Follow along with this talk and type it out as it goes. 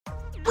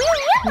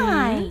Where am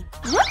I?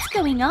 What's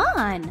going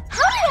on?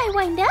 How did I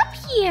wind up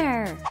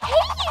here?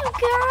 Hey, you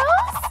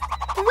girls!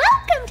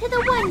 Welcome to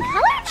the One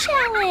Color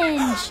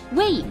Challenge!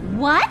 Wait,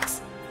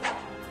 what?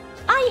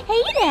 I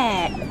hate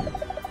it!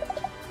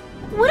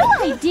 What do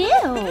I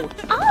do?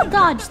 I'll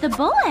dodge the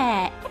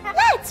bullet!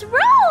 Let's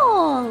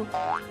roll!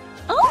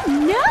 Oh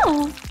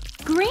no!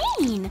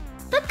 Green!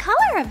 The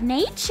color of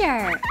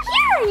nature!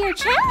 Here are your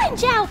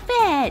challenge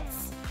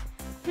outfits!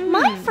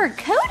 My fur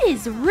coat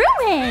is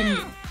ruined!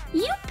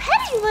 You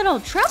petty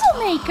little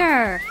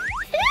troublemaker!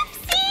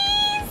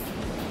 Oopsies!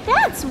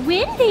 That's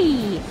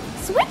windy!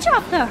 Switch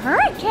off the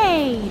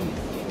hurricane!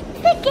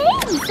 The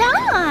game's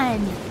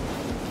on!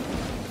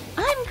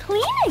 I'm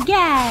clean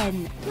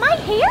again! My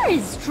hair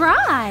is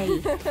dry!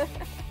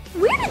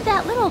 Where did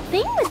that little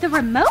thing with the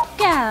remote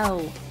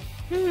go?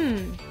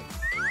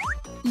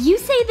 You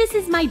say this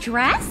is my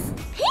dress?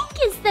 Pink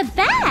is the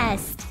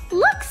best!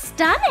 Looks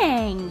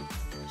stunning!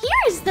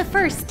 Here's the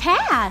first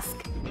task!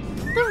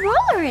 The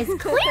roller is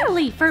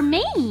clearly for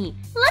me!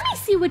 Let me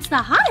see what's the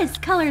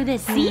hottest color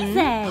this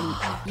season!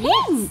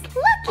 Pink!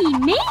 Lucky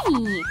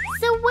me!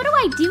 So what do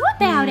I do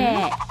about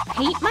it?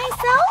 Paint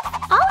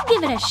myself? I'll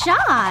give it a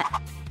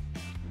shot!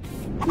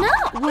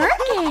 Not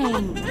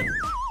working!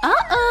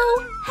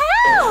 Uh-oh!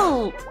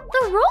 Help!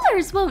 The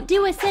rollers won't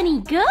do us any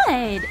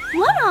good!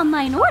 One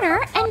online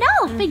order and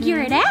I'll figure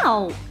it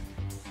out!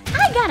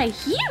 I got a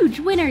huge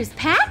winner's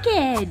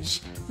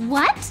package!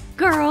 What?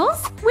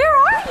 Girls? Where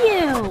are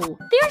you?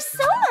 There's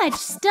so much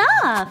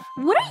stuff!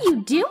 What are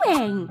you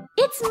doing?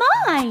 It's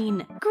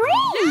mine!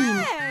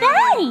 Green!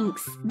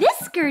 Thanks! This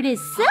skirt is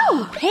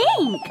so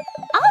pink!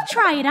 I'll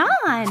try it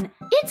on!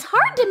 It's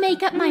hard to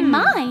make up my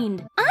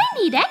mind! I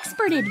need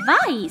expert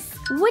advice!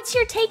 What's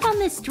your take on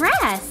this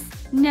dress?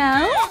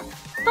 No?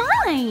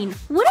 Fine!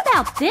 What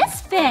about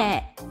this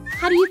fit?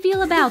 How do you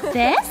feel about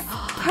this?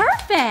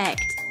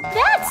 Perfect!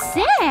 That's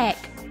sick!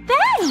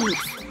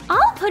 Thanks!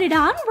 I'll put it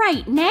on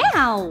right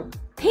now!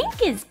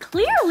 Pink is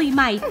clearly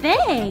my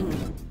thing!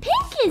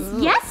 Pink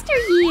is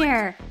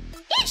yesteryear!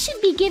 It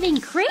should be giving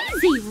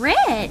crazy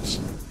rich!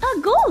 A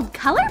gold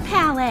color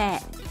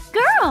palette!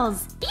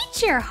 Girls,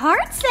 eat your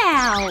hearts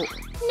out!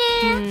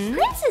 Nah,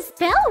 Princess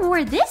Belle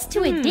wore this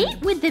to a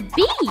date with the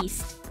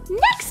Beast!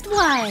 Next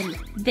one!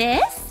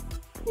 This?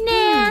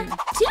 Nah,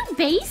 too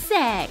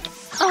basic!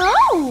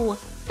 Oh!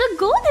 The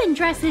golden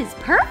dress is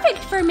perfect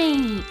for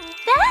me!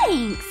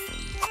 Thanks!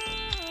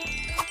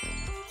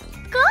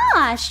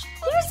 Gosh!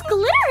 There's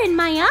glitter in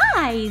my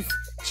eyes!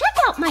 Check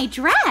out my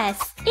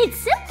dress! It's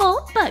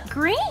simple but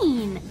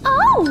green!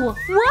 Oh!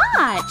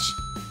 Watch!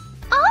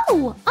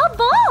 Oh! A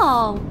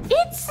ball!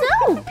 It's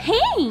so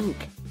pink!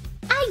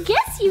 I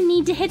guess you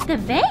need to hit the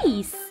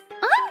vase!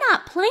 I'm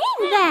not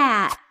playing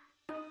that!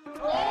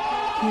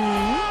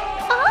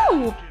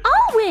 Oh!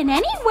 I'll win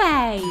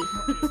anyway!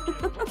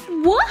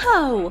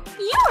 Whoa!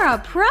 You're a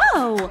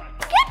pro!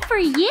 Good for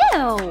you!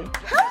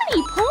 How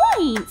many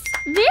points?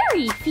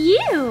 Very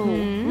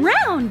few!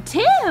 Round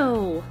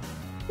 2!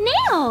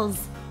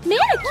 Nails!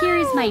 Manicure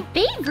is my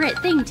favorite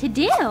thing to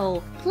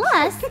do!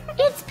 Plus,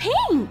 it's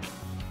pink!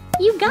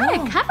 You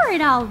gotta cover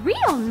it all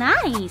real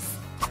nice!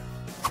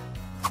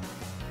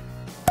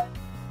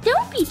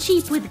 Don't be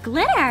cheap with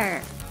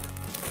glitter!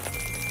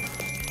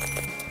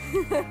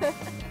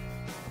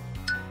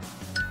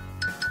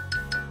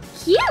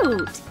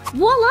 Cute!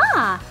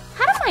 Voila!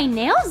 How do my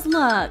nails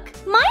look?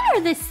 Mine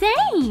are the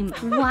same!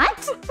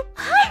 What?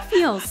 I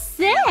feel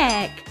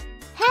sick!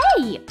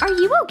 Hey, are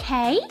you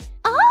okay?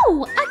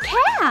 Oh, a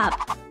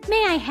cap!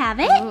 May I have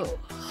it?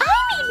 I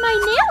need my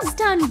nails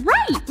done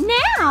right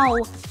now!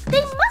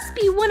 They must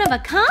be one of a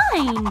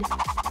kind!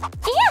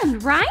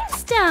 And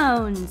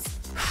rhinestones!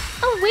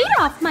 A weight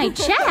off my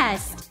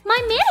chest!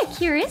 My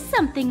manicure is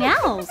something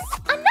else!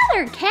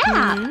 Another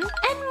cap!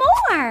 And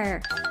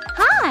more!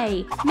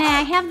 Hi! May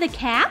I have the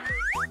cap?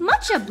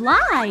 Much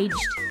obliged!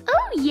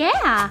 Oh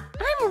yeah!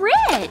 I'm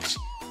rich!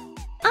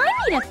 I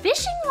need a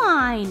fishing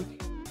line!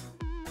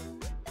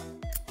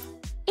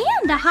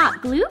 And a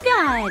hot glue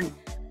gun!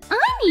 I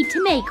need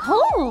to make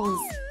holes!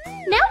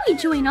 Now we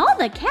join all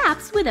the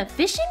caps with a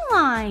fishing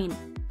line!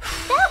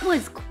 That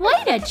was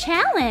quite a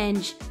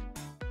challenge!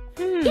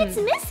 It's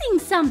missing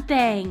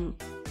something!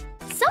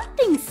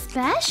 Something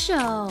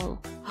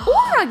special!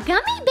 Or a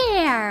gummy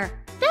bear!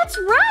 That's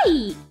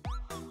right!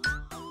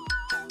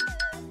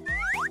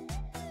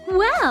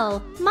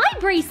 Well, my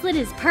bracelet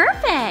is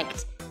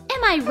perfect!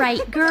 Am I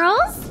right,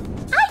 girls?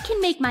 I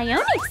can make my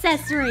own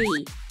accessory!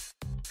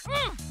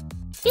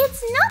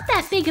 It's not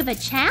that big of a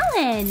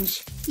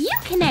challenge! You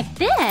connect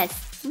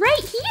this,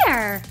 right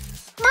here!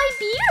 My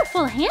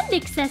beautiful hand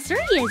accessory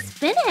is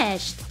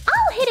finished!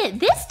 I'll hit it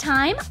this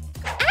time!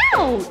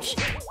 Ouch!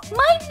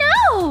 My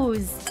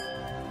nose!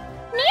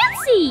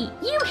 Nancy,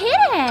 you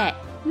hit it!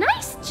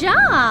 Nice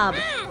job!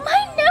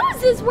 My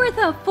nose is worth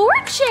a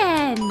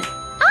fortune!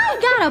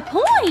 I got a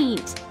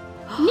point!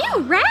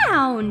 New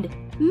round!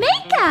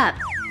 Makeup!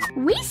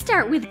 We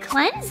start with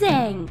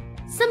cleansing.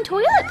 Some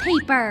toilet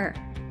paper.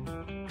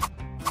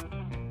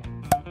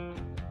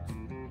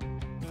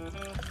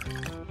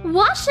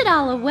 Wash it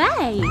all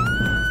away.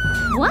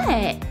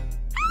 What?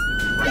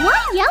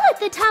 Why yell at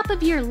the top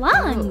of your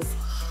lungs?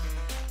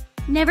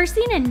 Never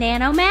seen a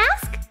nano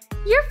mask?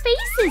 Your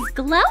face is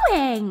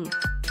glowing.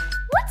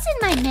 What's in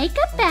my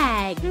makeup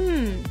bag?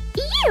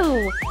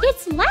 Ew!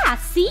 It's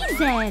last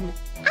season.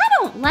 I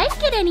don't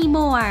like it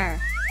anymore.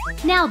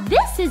 Now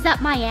this is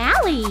up my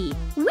alley.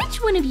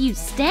 Which one of you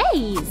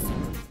stays?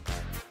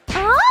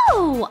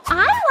 Oh,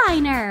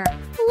 eyeliner.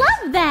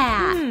 Love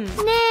that.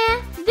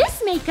 Nah,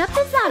 this makeup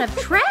is out of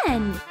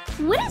trend.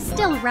 What is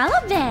still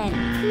relevant?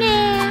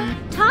 Nah,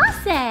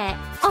 toss it.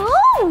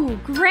 Oh,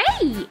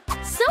 great.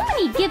 So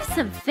many gifts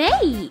of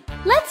fate.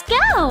 Let's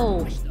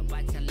go.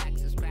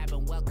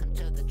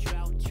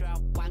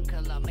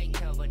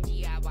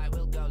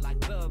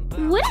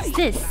 What is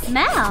this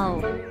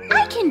smell?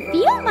 I can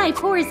feel my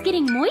pores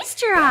getting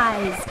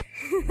moisturized.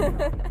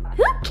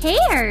 Who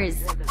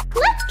cares?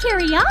 Let's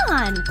carry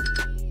on.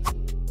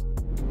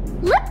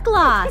 Lip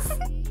gloss.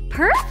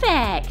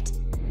 Perfect.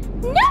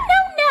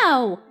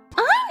 No.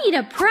 I need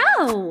a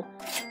pro.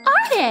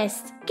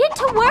 Artist, get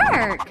to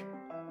work.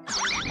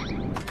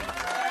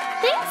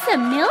 Thanks a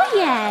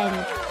million.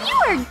 You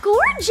are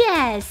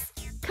gorgeous.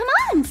 Come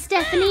on,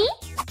 Stephanie.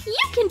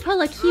 You can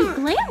pull a cute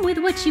glam with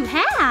what you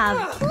have.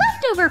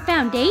 Leftover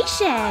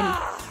foundation.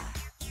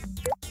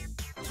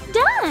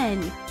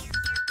 Done.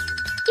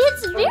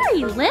 It's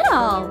very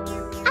little.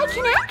 I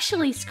can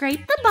actually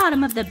scrape the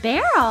bottom of the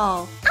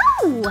barrel.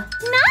 Oh,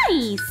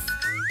 nice.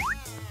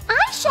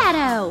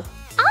 Eyeshadow.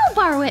 I'll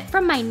borrow it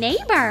from my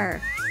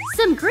neighbor.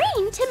 Some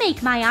green to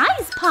make my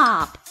eyes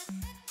pop.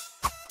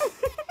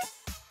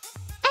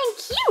 And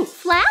cute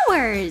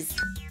flowers.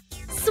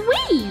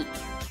 Sweet.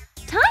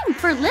 Time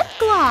for lip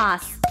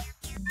gloss.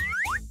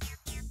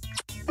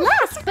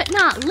 Last but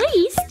not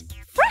least,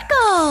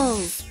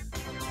 freckles.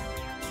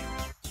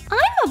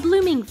 I'm a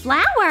blooming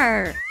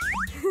flower.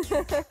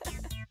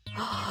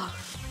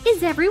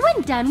 Is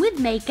everyone done with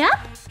makeup?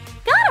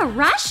 Gotta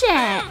rush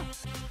it.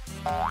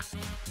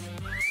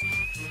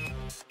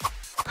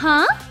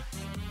 Huh?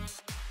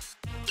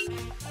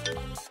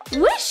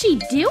 What is she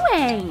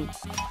doing?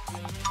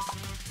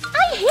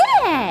 I hit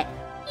it!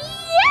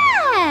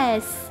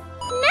 Yes!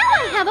 Now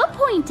I have a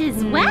point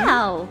as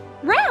well.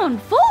 Round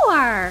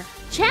 4.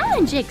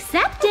 Challenge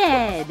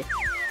accepted.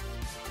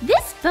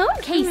 This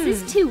phone case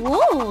is too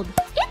old.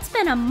 It's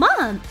been a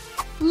month.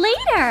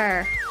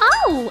 Later.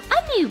 Oh,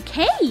 a new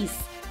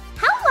case.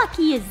 How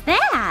lucky is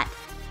that?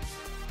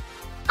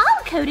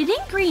 I'll coat it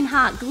in green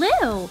hot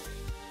glue.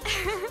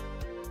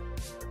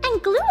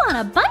 And glue on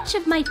a bunch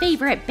of my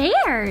favorite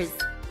bears.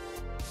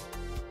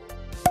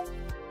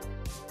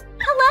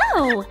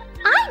 Hello,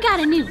 I got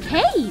a new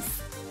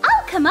case.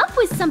 I'll come up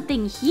with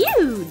something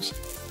huge.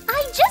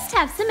 I just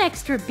have some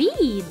extra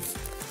beads.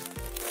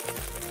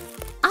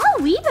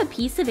 I'll weave a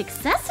piece of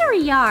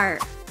accessory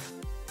art.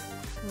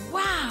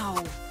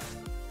 Wow!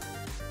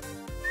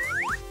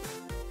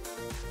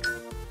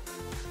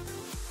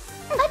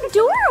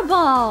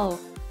 Adorable!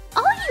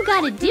 All you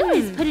gotta do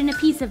is put in a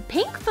piece of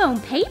pink foam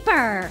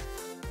paper.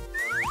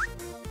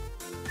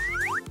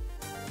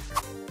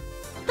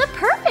 The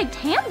perfect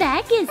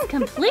handbag is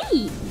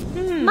complete.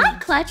 My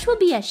clutch will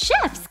be a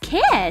chef's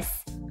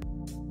kiss.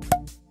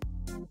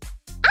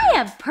 I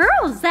have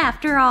pearls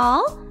after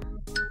all.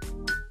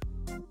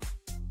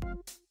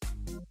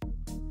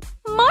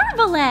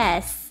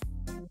 Marvelous!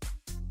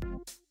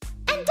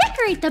 And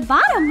decorate the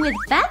bottom with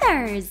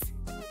feathers.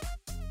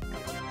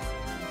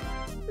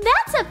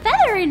 That's a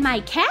feather in my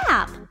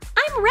cap.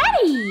 I'm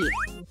ready.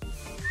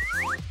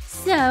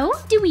 So,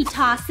 do we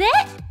toss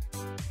it?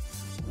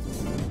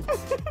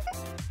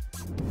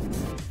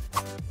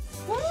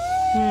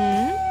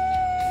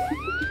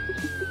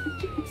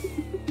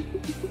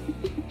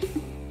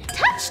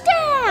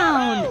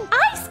 Touchdown!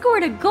 I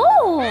scored a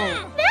goal.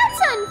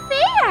 That's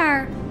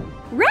unfair.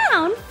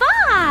 Round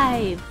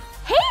 5.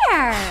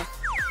 Hair.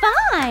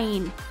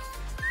 Fine.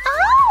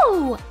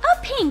 Oh,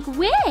 a pink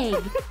wig.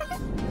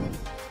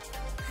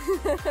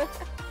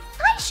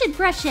 I should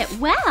brush it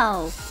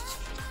well.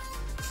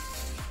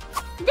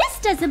 This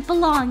doesn't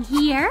belong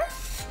here.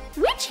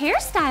 Which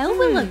hairstyle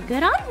will look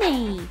good on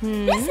me?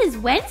 This is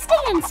Wednesday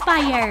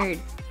inspired.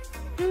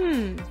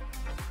 And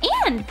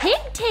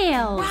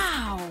pigtails.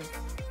 Wow!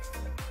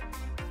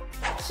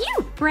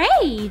 Cute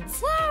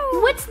braids. Wow.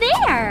 What's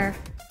there?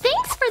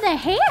 Thanks for the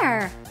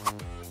hair.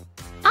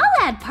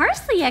 I'll add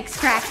parsley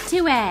extract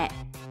to it.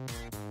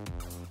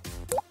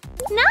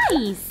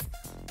 Nice.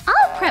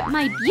 I'll prep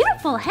my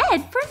beautiful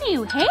head for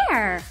new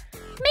hair.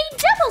 My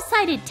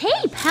double-sided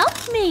tape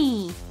helped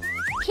me.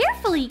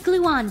 Carefully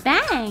glue on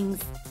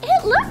bangs.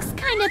 It looks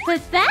kind of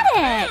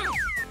pathetic.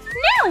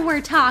 Now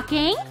we're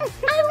talking.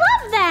 I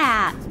love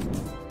that.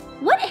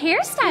 What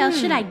hairstyle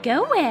should I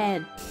go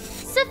with?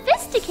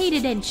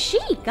 Sophisticated and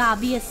chic,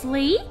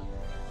 obviously.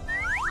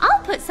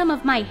 I'll put some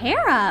of my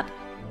hair up.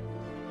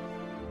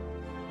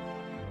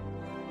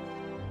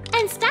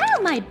 And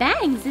style my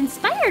bangs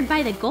inspired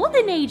by the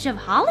golden age of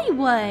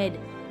Hollywood.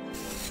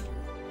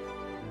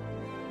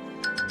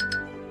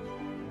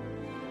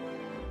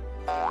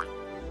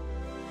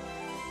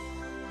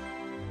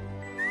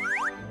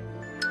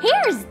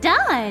 Hair's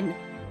done!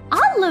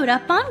 I'll load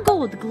up on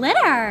gold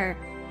glitter.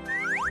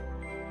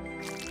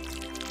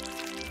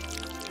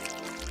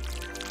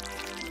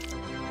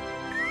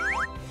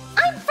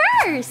 I'm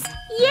first!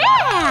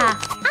 Yeah!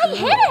 I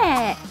hit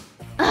it!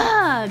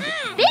 Ugh!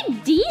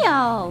 Big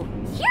deal!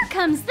 Here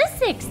comes the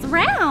 6th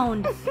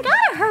round!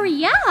 Gotta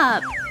hurry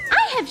up!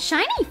 I have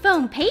shiny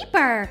foam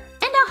paper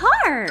and a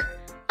heart!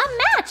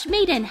 A match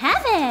made in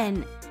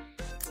heaven!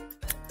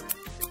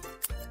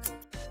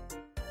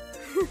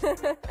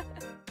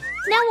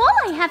 Now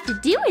all I have to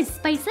do is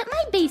spice up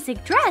my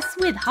basic dress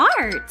with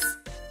hearts.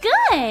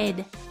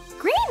 Good!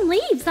 Green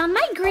leaves on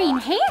my green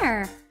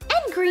hair.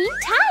 And green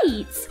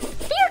tights.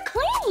 They're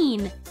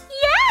clean!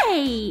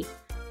 Yay!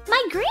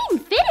 My green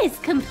fit is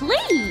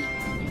complete.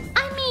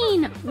 I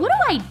mean, what do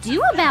I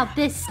do about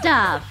this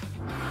stuff?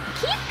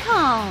 Keep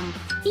calm.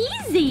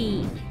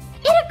 Easy.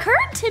 It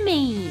occurred to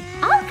me.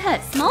 I'll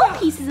cut small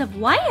pieces of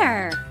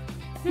wire.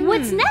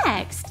 What's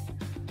next?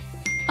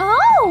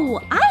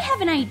 Oh, I have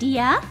an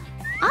idea.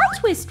 I'll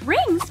twist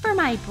rings for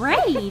my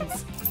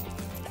braids.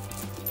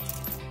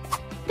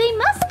 They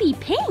must be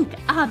pink,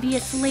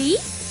 obviously.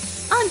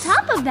 On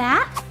top of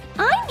that,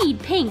 I need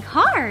pink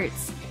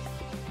hearts.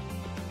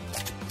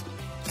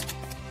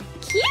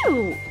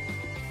 Cute!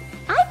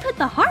 I put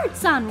the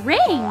hearts on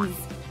rings.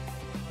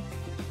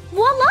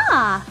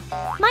 Voila!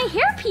 My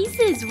hairpiece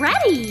is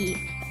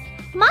ready.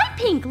 My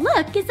pink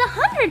look is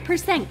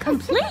 100%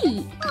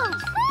 complete.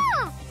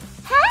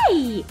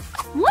 Hey!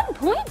 1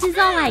 point is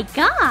all I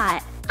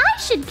got. I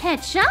should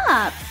catch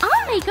up.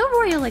 I'll make a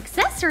royal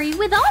accessory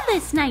with all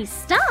this nice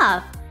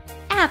stuff.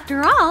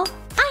 After all,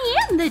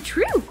 I am the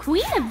true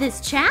queen of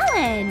this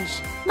challenge.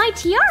 My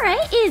tiara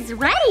is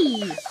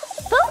ready.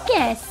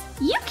 Focus!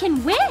 You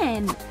can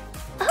win.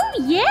 Oh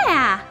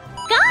yeah!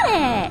 Got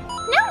it!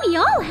 Now we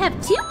all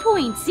have 2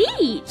 points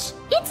each.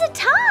 It's a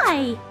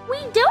tie. We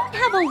don't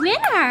have a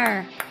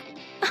winner.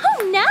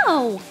 Oh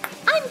no!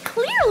 I'm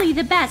clearly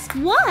the best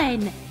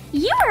one.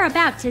 You are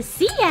about to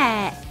see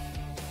it.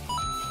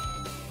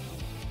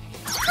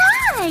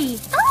 Hi!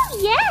 Oh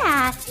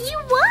yeah! You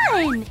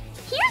won!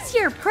 Here's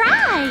your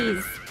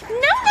prize!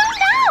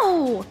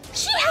 No!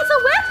 She has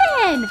a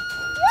weapon!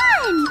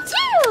 1,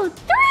 2,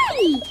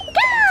 3,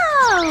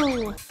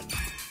 go!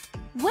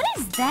 What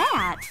is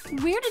that?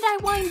 Where did I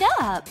wind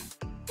up?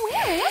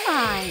 Where am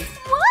I?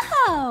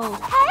 Whoa!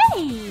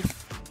 Hey!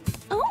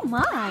 Oh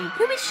my,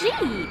 who is she?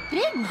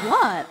 Big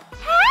whoop!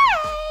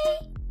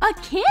 Hey! A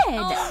kid!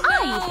 Oh, no.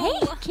 I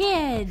hate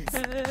kids!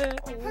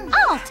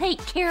 I'll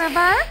take care of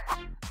her!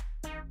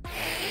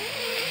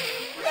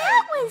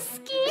 That was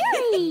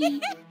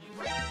scary!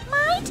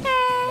 My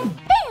turn!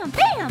 Bam,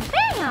 bam,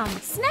 bam!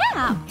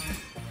 Snap!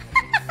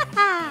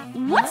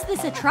 What's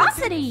this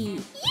atrocity?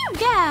 You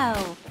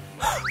go!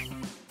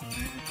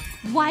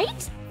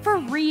 White? For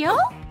real?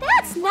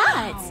 That's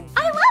nuts!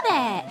 I love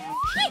it!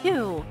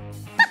 Phew!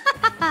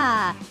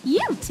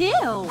 You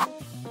too!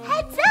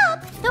 Heads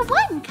up! The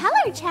One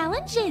Color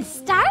Challenge is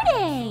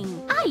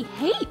starting! I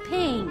hate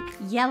pink!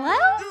 Yellow?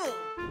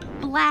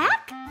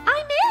 Black?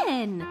 I'm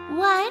in!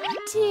 1,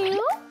 2,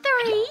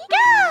 3,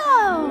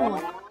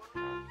 go!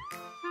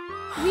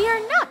 We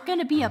are not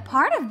gonna be a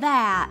part of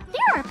that!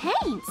 There are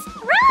paints!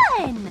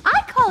 Run!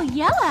 I call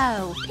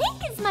yellow!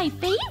 Pink is my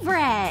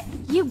favorite!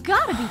 You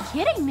gotta be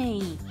kidding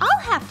me! I'll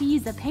have to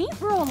use a paint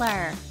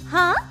roller!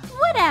 Huh?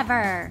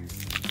 Whatever!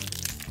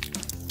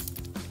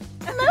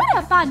 Load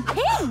up on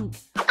pink!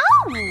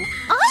 Oh!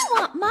 I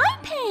want my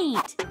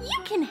paint!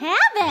 You can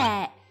have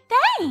it!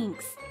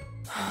 Thanks!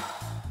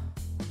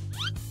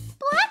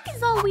 Black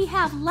is all we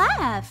have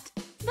left!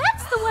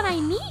 That's the one I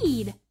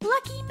need!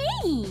 Lucky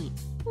me!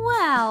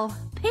 Well,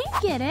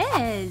 pink it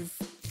is!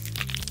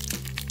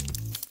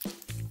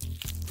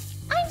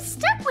 I'm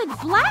stuck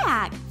with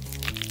black!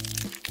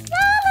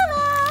 La la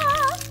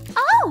la!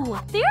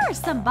 Oh, there are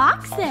some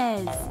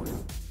boxes!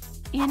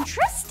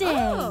 Interesting!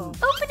 Oh.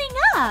 Opening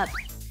up!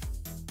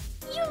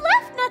 You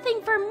left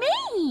nothing for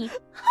me!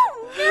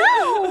 Oh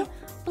no!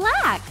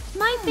 Black,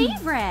 my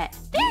favorite!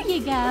 There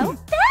you go!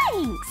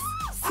 Thanks!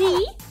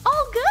 See?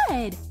 All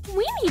good!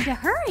 We need to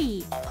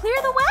hurry!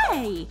 Clear the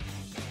way!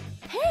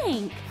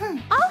 Pink!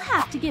 I'll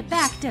have to get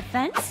back to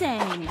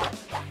fencing!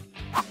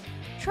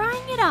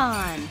 Trying it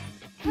on!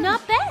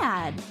 Not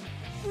bad!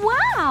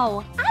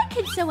 Wow! I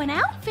could sew an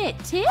outfit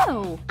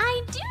too!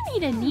 I do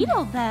need a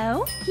needle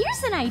though!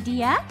 Here's an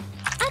idea!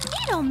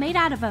 A needle made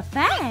out of a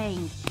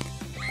fang!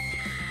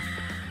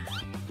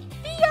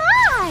 The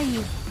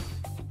eyes!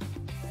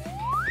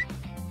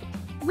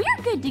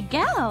 We're good to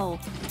go!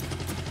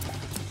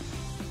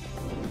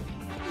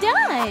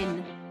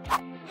 Done!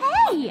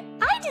 Hey!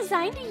 I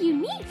designed a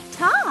unique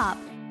top!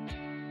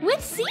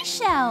 With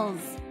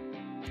seashells!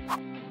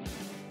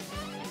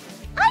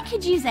 I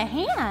could use a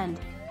hand!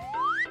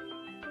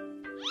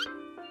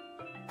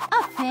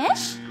 A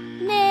fish?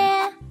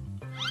 Nah!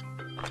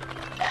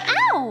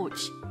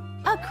 Ouch!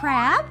 A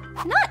crab?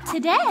 Not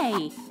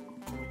today!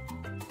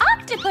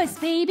 Octopus,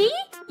 baby!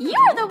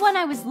 You're the one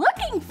I was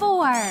looking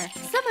for!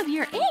 Some of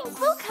your ink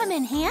will come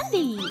in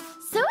handy!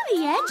 Sew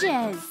the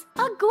edges!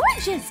 A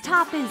gorgeous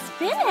top is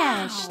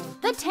finished! Wow.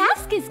 The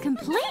task is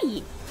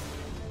complete!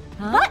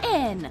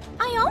 Button!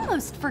 I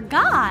almost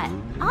forgot!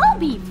 I'll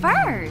be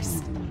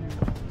first!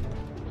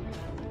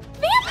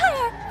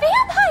 Vampire!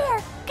 Vampire!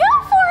 Go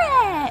for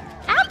it!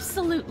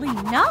 Absolutely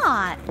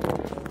not!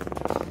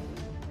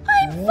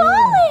 I'm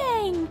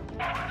falling!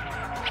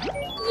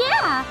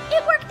 Yeah,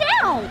 it worked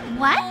out!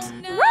 What?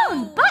 No.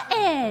 Wrong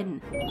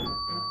button!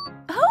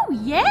 Oh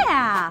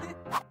yeah!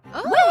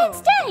 Oh.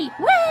 Wednesday!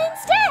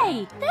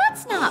 Wednesday!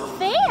 That's not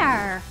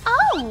fair!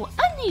 Oh,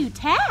 a new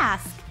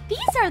task!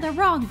 These are the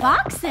wrong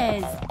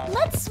boxes!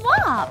 Let's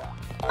swap!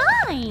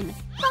 Mine!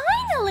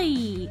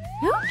 Finally!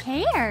 Who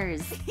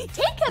cares?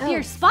 Take up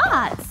your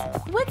spots!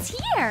 What's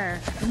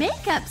here?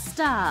 Makeup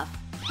stuff!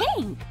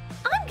 Pink!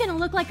 I'm gonna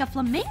look like a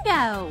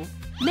flamingo!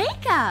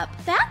 Makeup!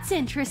 That's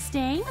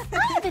interesting!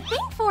 I have a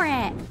thing for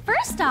it!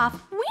 First off,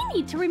 we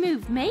need to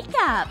remove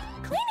makeup!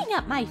 Cleaning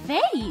up my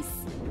face!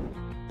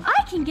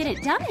 I can get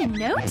it done in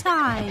no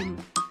time!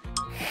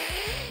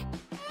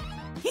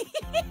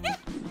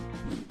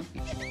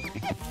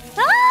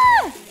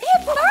 Ah!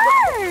 It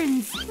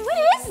burns! What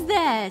is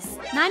this?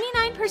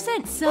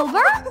 99%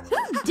 silver?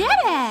 Who did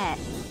it?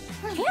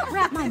 Can't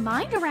wrap my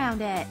mind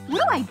around it.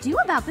 What do I do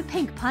about the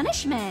pink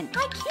punishment?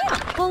 I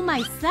can't pull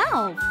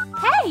myself.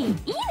 Hey,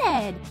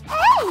 Enid!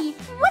 Hey!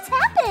 What's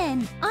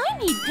happened? I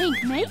need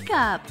pink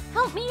makeup.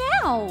 Help me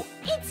out.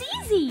 It's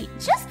easy.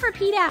 Just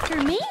repeat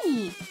after me.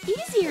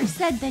 Easier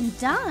said than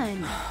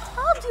done.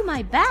 I'll do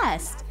my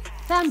best.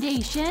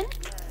 Foundation,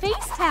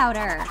 face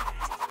powder.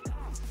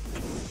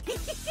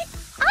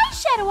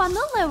 Eyeshadow on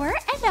the lower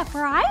and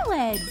upper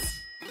eyelids.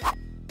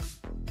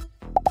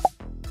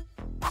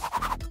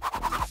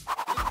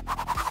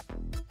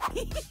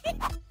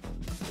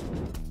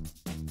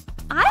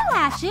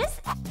 Eyelashes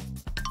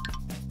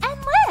and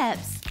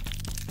lips.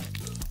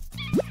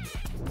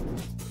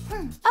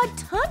 A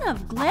ton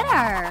of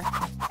glitter.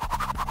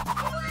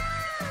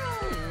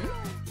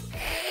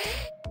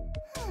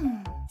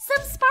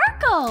 Some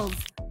sparkles.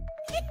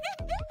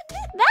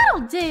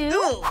 That'll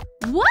do.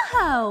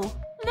 Whoa!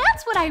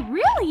 That's what I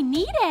really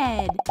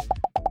needed.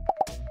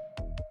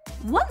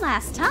 One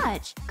last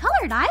touch.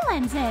 Colored eye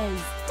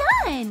lenses.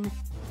 Done.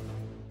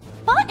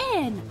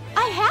 Button!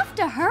 I have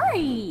to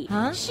hurry.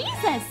 Huh?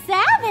 She's a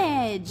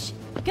savage.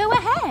 Go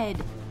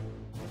ahead.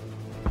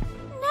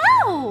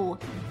 No!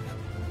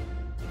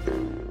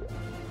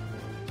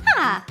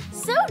 Ha!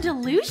 So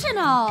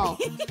delusional.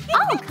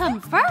 I'll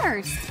come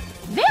first.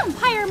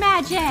 Vampire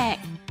magic.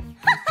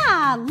 Ha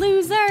ha!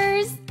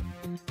 Losers.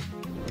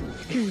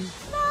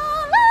 La,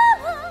 la,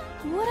 la.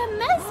 What a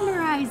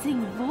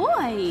mesmerizing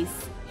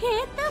voice.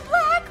 Hit the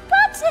black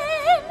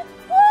button.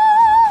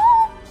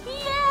 Whoa!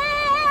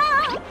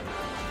 Yeah!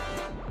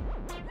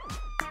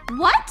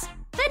 What?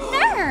 The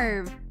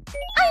nerve!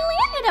 I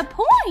landed a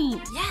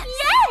point! Yes!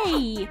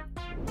 Yay!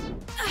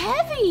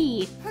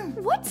 Heavy!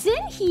 What's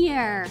in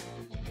here?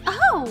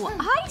 Oh,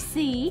 I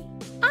see.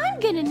 I'm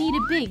gonna need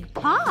a big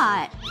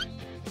pot.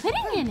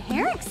 Putting in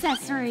hair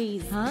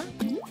accessories. Huh?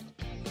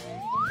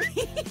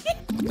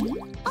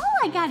 All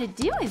I gotta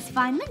do is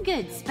find the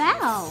good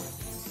spell.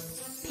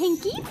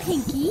 Pinky,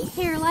 pinky,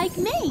 hair like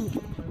mink.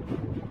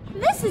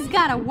 This has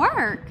gotta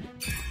work.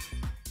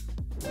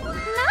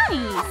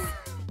 Nice!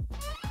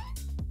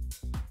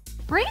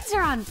 Braids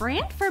are on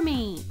brand for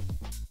me.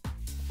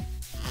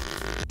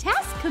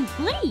 Task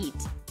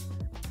complete.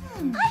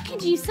 I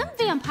could use some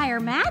vampire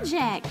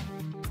magic.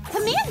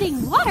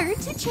 Commanding water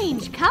to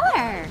change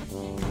color.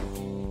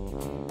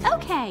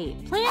 Okay,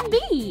 plan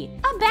B,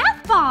 a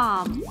bath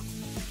bomb.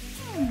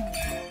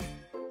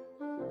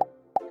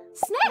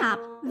 Snap!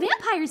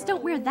 Vampires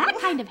don't wear that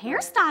kind of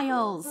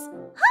hairstyles.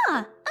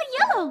 Huh, a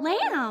yellow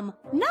lamb.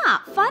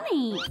 Not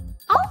funny.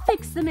 I'll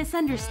fix the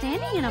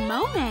misunderstanding in a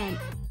moment.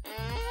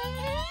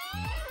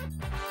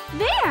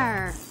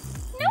 There!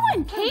 No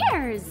one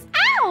cares!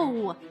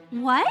 Ow!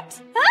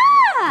 What?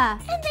 Ah!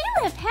 And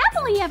they lived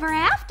happily ever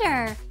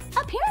after.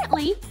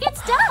 Apparently,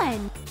 it's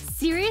done.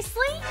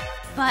 Seriously?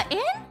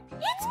 Button?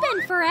 It's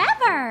been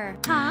forever.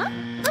 Huh?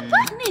 The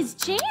button is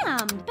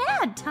jammed.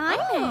 Bad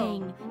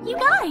timing. You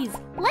guys,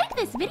 like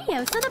this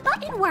video so the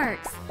button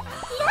works.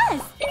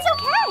 Yes, it's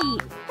okay.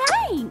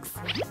 Thanks.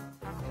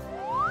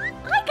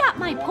 I got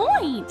my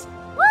point.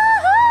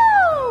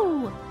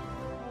 Woohoo!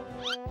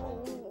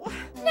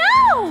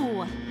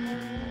 No!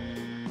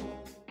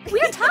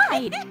 We're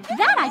tied.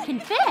 That I can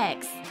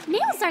fix.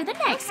 Nails are the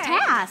next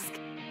task.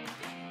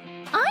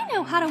 I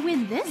know how to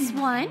win this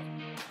one.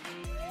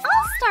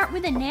 I'll start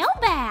with a nail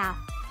bath.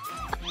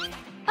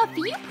 A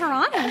few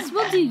piranhas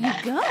will do you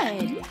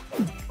good.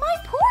 My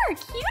poor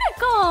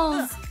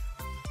cuticles.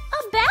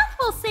 A bath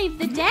will save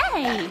the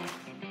day.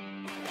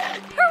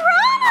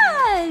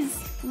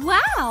 Piranhas!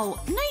 Wow,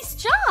 nice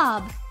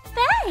job.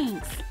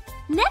 Thanks.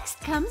 Next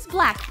comes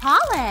black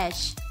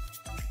polish.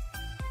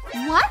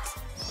 What?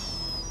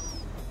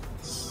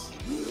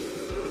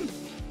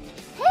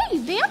 Hey,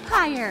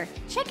 vampire!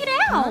 Check it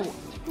out!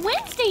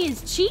 Wednesday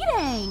is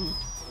cheating!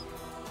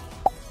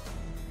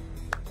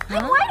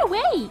 I'm wide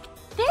awake!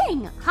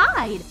 Thing,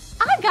 hide!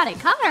 I've got it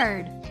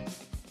covered!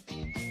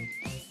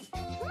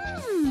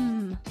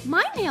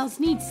 My nails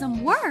need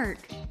some work.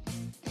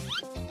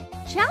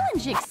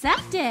 Challenge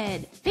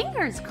accepted.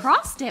 Fingers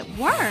crossed it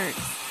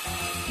works.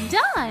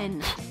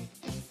 Done.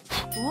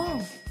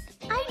 Whoa.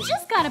 I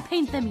just gotta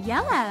paint them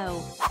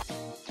yellow.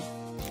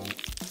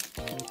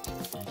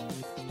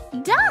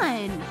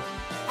 Done.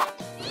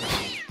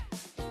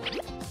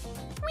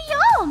 We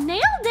all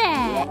nailed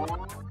it.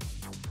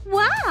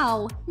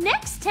 Wow,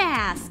 next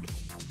task.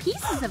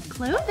 Pieces of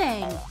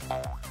clothing.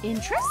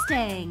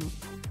 Interesting.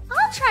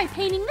 I'll try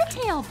painting the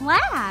tail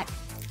black.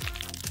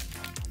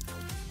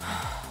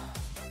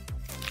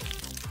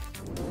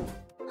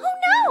 Oh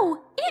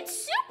no!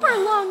 It's super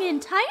long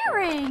and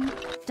tiring.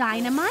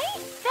 Dynamite?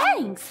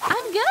 Thanks,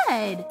 I'm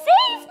good.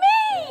 Save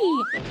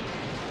me!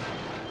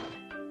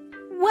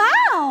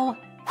 Wow!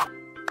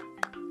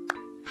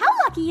 How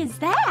lucky is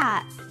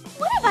that?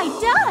 What have I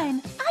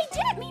done? I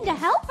didn't mean to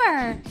help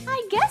her.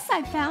 I guess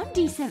I found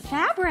decent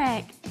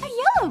fabric. A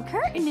yellow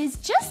curtain is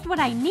just what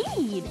I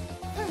need.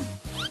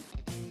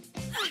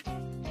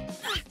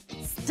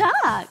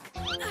 Stuck.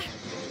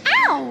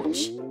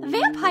 Ouch!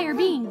 Vampire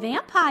being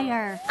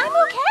vampire. I'm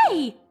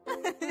okay.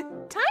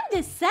 Time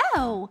to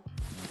sew.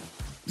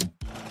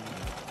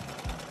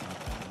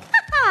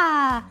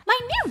 Haha! My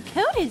new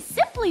coat is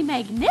simply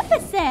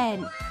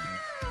magnificent.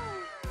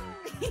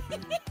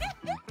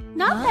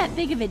 Not that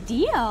big of a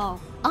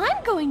deal.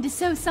 I'm going to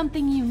sew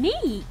something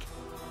unique.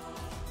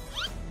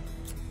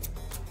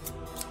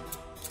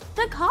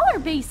 The collar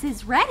base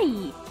is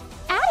ready.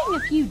 Adding a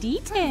few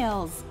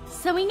details.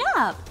 Sewing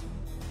up.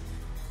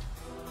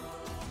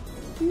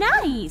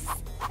 Nice.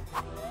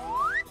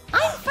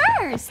 I'm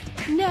first.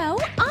 No,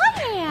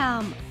 I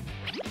am.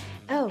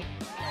 Oh.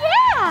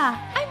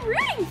 Yeah, I'm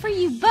rooting for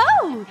you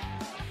both.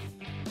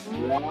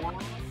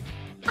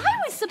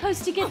 I was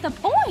supposed to get the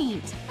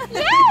point.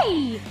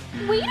 Yay!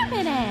 Wait a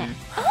minute.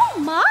 Oh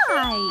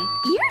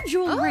my! Ear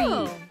jewelry.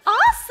 Oh.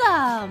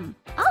 Awesome!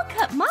 I'll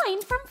cut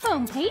mine from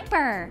foam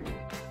paper.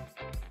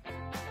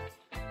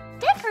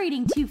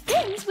 Decorating two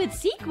fins with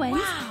sequins.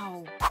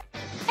 Wow.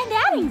 And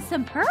adding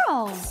some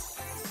pearls.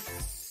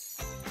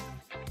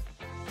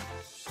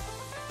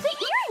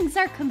 The earrings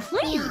are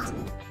complete.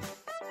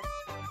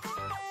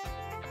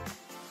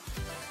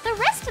 The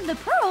rest of the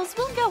pearls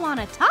will go on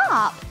a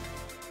top.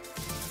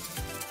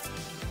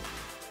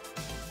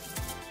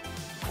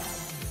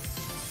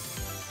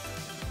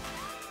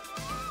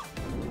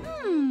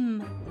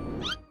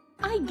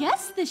 I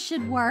guess this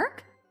should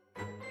work.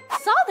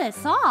 Saw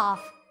this off.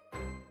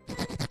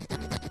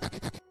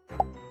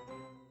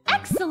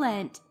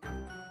 Excellent.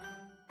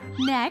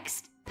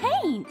 Next,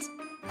 paint.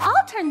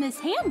 I'll turn this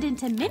hand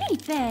into mini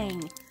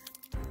thing.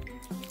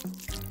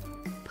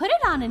 Put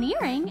it on an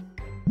earring.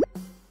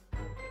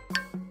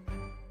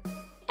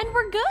 And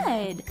we're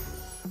good.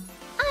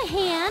 A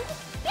hand?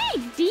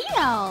 Big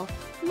deal.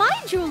 My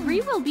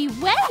jewelry will be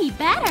way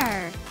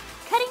better.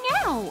 Cutting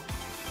out.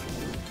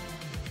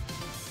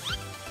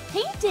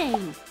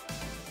 Painting.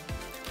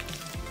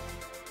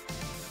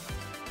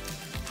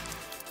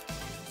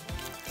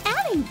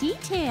 Adding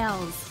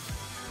details.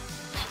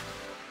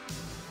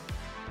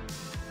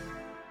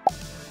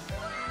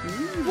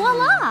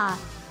 Voila!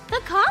 The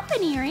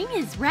coffin earring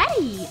is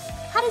ready.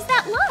 How does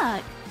that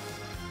look?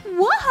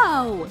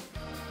 Whoa!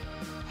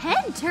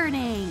 Head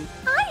turning.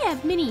 I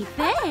have mini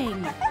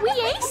thing. We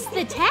aced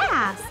the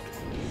task.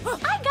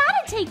 I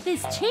gotta take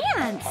this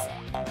chance.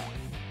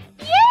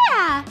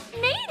 Yeah!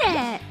 Made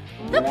it!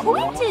 The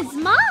point is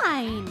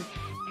mine!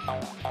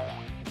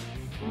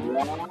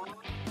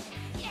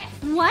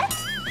 What?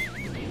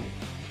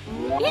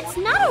 It's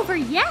not over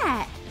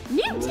yet!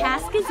 New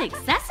task is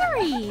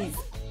accessories!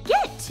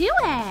 Get to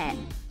it!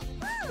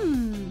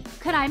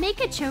 Could I make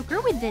a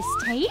choker with this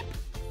tape?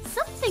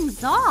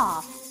 Something's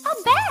off!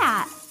 A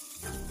bat!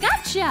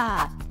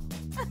 Gotcha!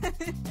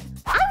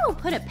 I will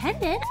put a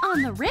pendant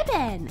on the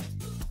ribbon!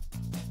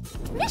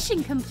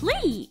 Mission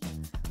complete!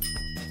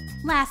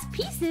 Last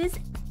pieces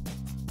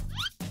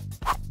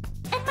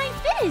and my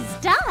fit is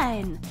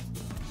done!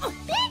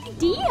 Big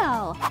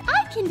deal!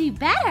 I can do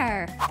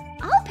better!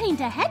 I'll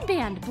paint a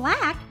headband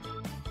black.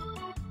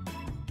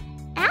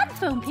 Add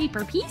foam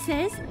paper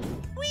pieces.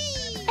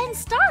 Whee! And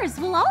stars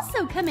will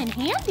also come in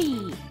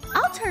handy.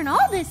 I'll turn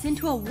all this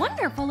into a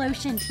wonderful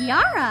ocean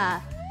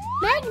tiara.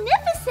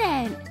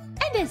 Magnificent!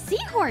 And a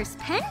seahorse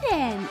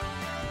pendant.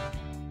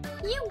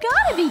 You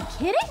gotta be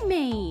kidding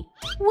me!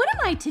 What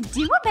am I to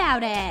do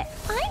about it?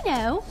 I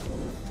know.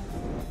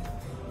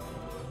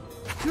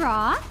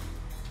 Draw,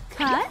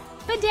 cut,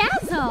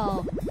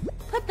 bedazzle.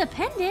 Put the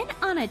pendant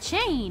on a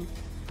chain.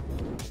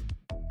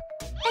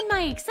 And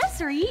my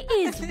accessory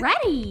is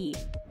ready.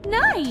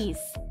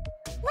 Nice.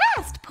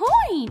 Last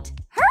point.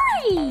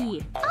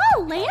 Hurry!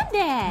 I'll land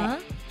it. Huh?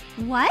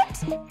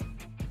 What?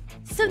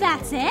 So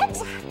that's it?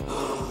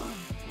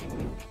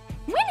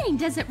 Winning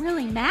doesn't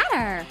really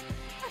matter.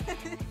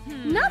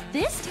 Not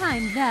this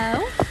time,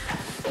 though.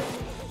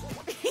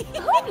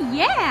 Oh,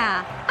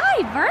 yeah!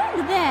 I've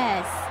earned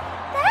this!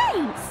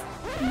 Thanks!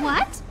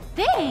 What?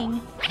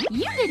 Thing?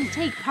 You didn't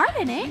take part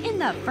in it in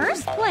the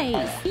first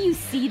place. You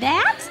see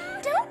that?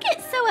 Don't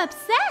get so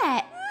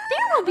upset.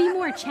 There There'll be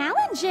more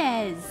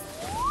challenges.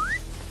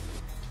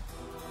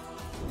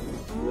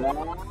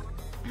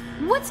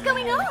 What's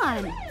going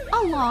on?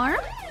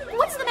 Alarm?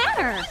 What's the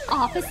matter?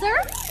 Officer?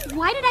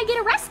 Why did I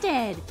get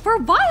arrested? For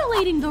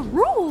violating the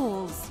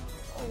rules.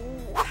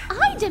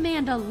 I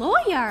demand a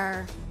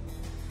lawyer.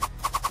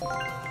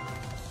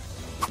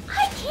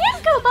 I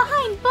can't go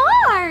behind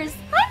bars.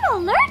 I'm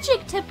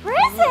allergic to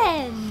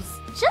prisons.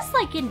 Just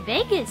like in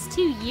Vegas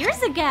 2 years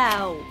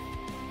ago.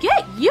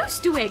 Get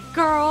used to it,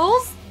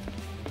 girls.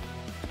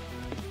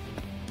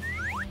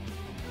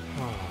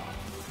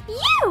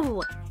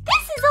 You!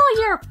 This is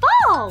all your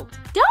fault!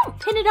 Don't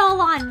pin it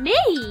all on me!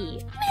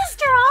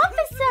 Mr.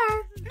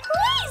 Officer,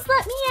 please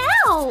let me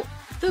out!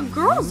 The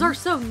girls are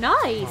so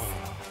nice,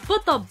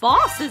 but the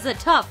boss is a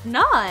tough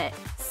nut.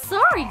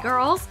 Sorry,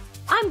 girls.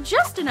 I'm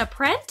just an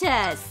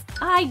apprentice.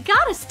 I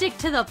gotta stick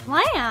to the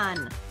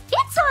plan.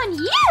 It's on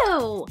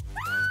you!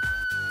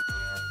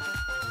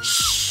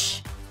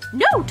 Shh!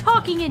 No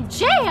talking in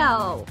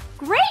jail!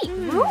 Great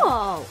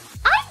rule!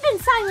 I've been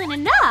silent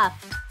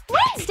enough!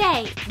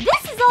 Wednesday,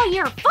 this is all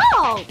your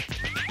fault!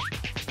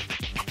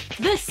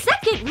 The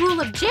second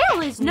rule of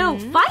jail is no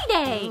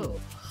fighting!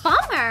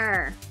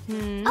 Bummer!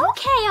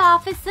 Okay,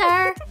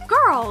 officer.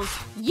 Girls,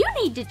 you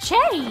need to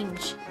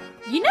change.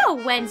 You know,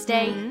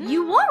 Wednesday,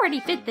 you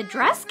already fit the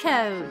dress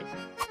code.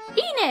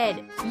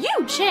 Enid,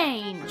 you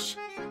change.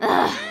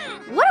 Ugh,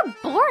 what a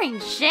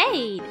boring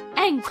shade.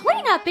 And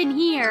clean up in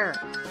here.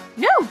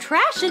 No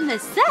trash in the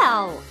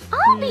cell.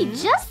 I'll be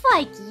just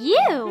like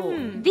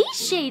you. These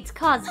shades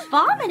cause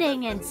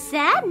vomiting and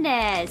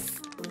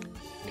sadness.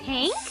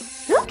 Pink?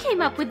 Who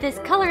came up with this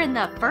color in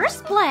the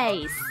first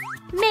place?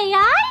 May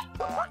I?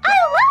 I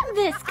love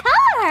this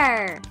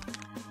color.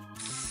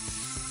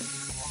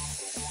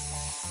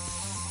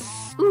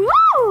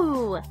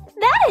 Ooh,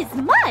 that is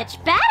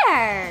much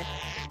better.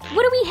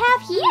 What do we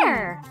have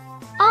here?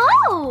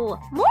 Oh,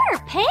 more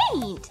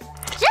paint.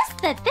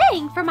 Just the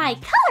thing for my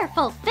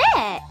colorful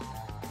fit.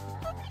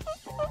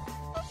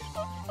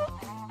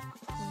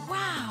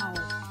 Wow.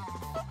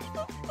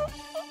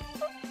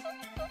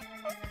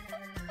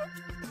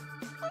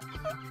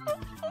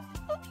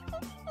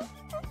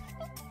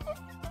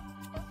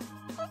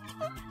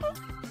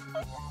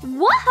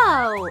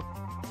 Whoa!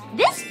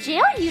 This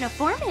jail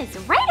uniform is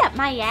right up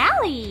my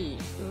alley.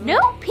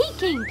 No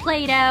peeking,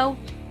 Play-Doh.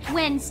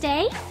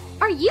 Wednesday,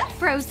 are you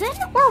frozen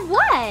or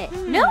what?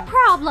 No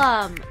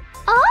problem.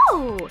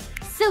 Oh,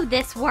 so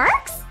this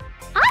works?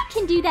 I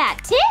can do that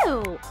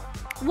too.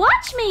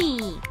 Watch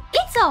me.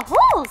 It's a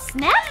whole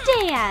snap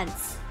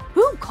dance.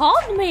 Who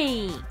called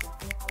me?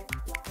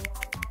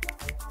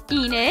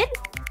 Enid?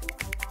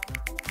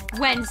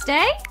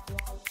 Wednesday?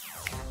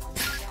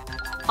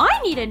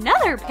 I need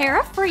another pair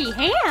of free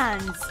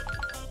hands.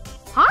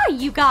 Hi,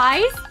 you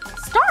guys.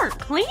 Start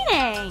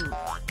cleaning.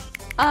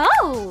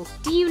 Oh,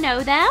 do you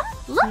know them?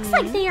 Looks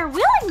like they are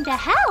willing to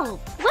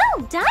help.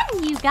 Well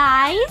done, you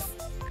guys.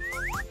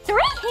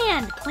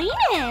 3-hand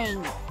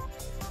cleaning.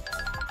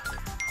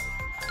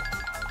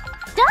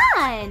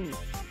 Done.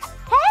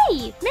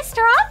 Hey,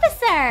 Mr.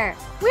 Officer,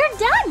 we're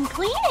done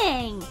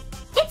cleaning.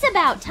 It's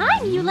about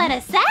time you let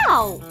us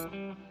out.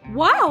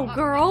 Wow,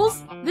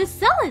 girls, the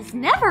cell has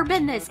never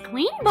been this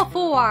clean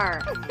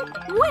before.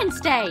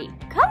 Wednesday,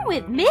 come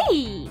with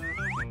me.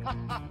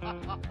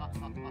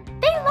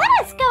 They let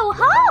us go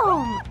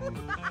home.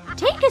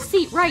 Take a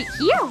seat right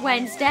here,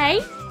 Wednesday.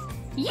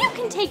 You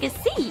can take a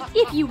seat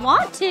if you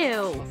want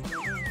to.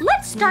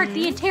 Let's start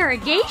the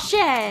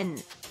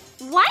interrogation.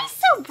 Why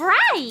so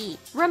bright?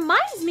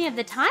 Reminds me of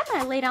the time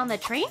I laid on the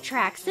train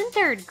tracks in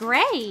 3rd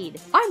grade.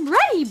 I'm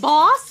ready,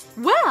 boss.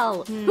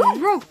 Well, who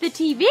broke the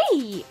TV?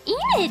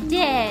 Enid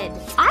did.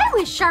 I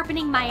was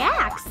sharpening my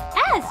axe,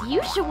 as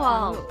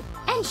usual.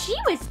 And she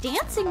was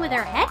dancing with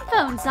her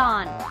headphones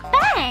on.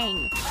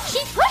 Bang! She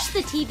pushed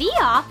the TV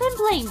off and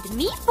blamed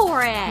me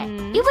for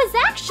it. It was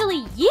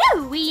actually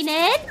you,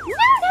 Enid.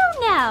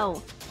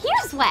 No.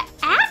 Here's what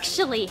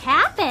actually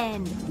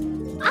happened.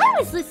 I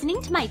was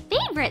listening to my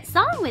favorite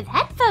song with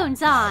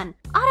headphones on.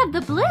 Out of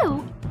the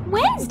blue,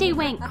 Wednesday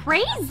went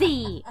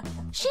crazy.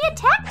 She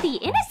attacked the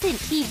innocent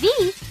TV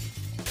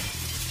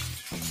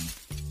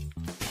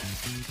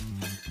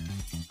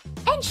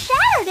and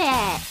shattered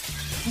it.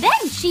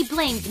 Then she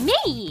blamed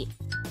me,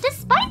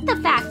 despite the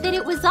fact that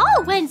it was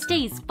all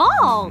Wednesday's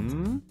fault.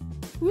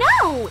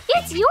 No,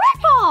 it's your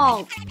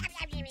fault.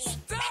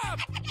 Stop!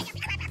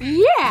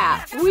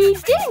 Yeah, we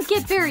didn't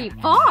get very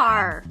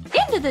far.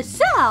 Into the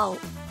cell.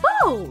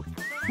 Both.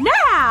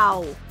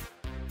 Now.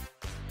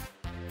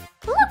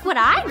 Look what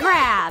I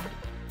grabbed.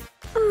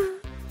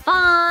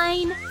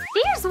 Fine.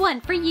 There's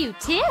one for you,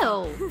 too.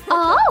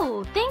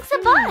 Oh, thanks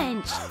a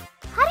bunch.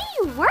 How do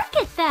you work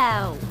it,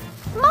 though?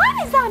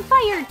 Mine is on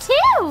fire,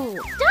 too.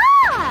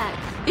 Stop.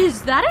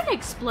 Is that an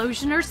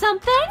explosion or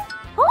something?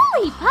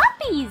 Holy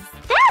puppies.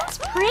 That's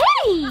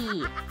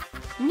pretty.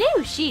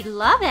 Knew she'd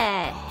love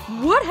it.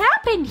 What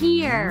happened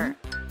here?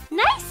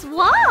 Nice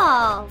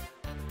wall.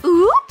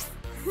 Oops.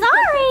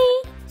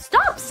 Sorry.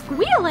 Stop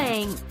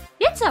squealing.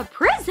 It's a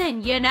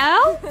prison, you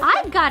know.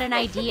 I've got an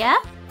idea.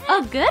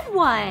 A good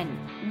one.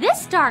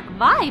 This dark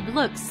vibe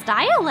looks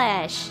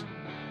stylish.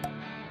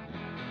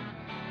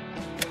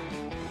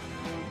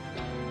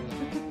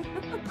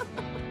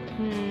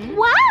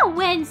 Wow,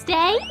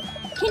 Wednesday!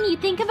 Can you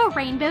think of a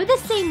rainbow the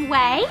same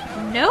way?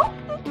 Nope.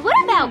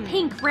 What about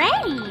pink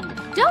rain?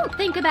 Don't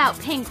think about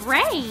pink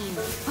rain.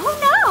 Oh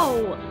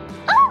no!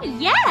 Oh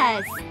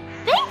yes!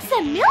 Thanks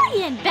a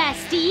million,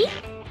 bestie!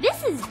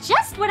 This is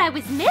just what I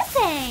was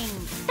missing.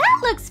 That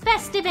looks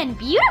festive and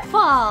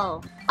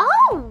beautiful.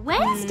 Oh,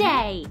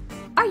 Wednesday!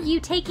 Are you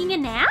taking a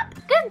nap?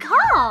 Good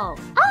call.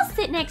 I'll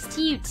sit next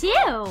to you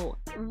too.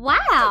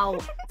 Wow!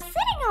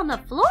 Sitting on the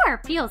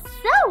floor feels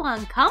so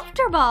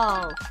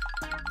uncomfortable.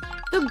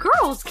 The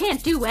girls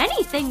can't do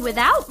anything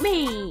without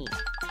me.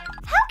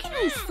 How can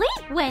we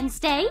sleep,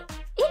 Wednesday?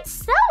 It's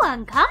so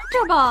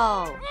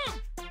uncomfortable.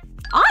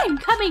 I'm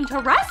coming to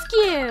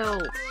rescue.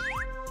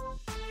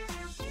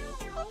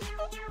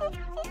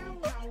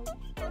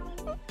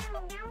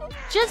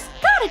 Just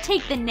gotta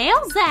take the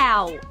nails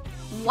out.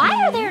 Why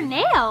are there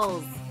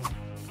nails?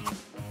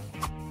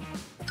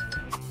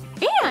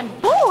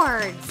 And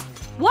boards.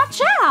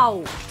 Watch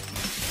out.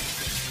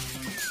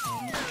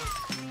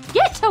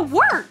 Get to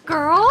work,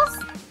 girls!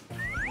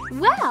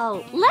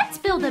 Well, let's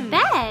build a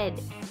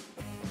bed.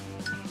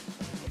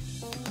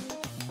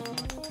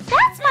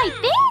 That's my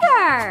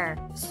finger!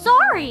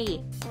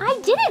 Sorry, I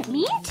didn't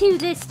mean to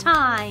this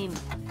time.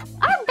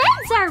 Our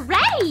beds are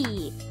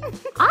ready!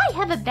 I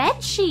have a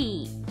bed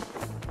sheet.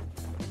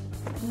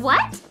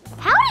 What?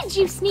 How did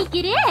you sneak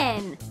it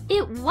in?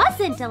 It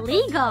wasn't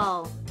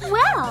illegal.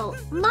 Well,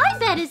 my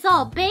bed is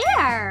all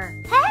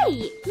bare.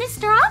 Hey,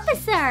 Mr.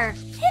 Officer,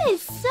 it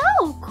is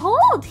so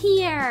cold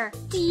here.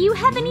 Do you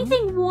have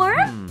anything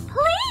warm?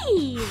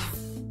 Please.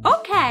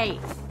 Okay,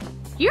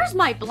 here's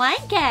my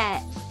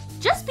blanket.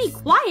 Just be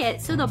quiet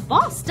so the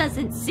boss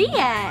doesn't see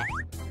it.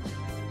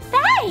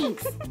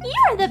 Thanks.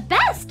 You're the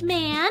best,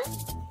 man.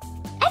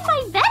 And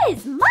my bed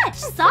is much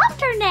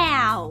softer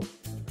now.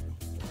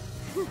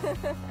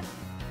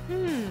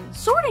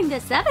 Sorting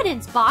this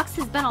evidence box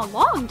has been a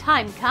long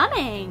time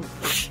coming.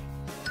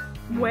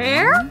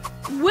 Where?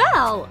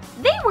 Well,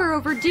 they were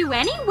overdue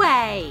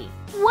anyway.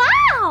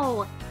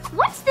 Wow!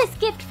 What's this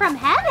gift from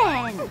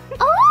heaven?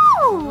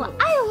 Oh,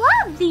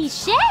 I love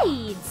these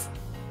shades.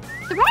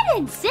 Thread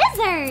and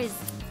scissors.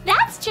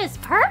 That's just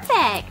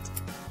perfect.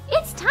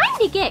 It's time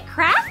to get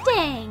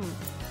crafting.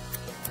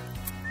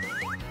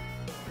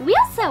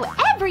 We'll sew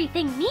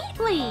everything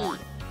neatly.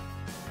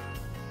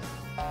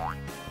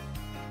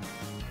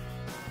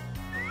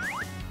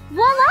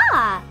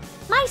 Voila!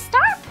 My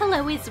star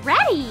pillow is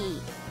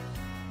ready.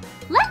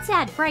 Let's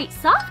add bright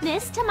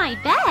softness to my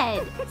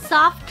bed.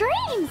 Soft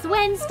dreams,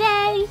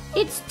 Wednesday.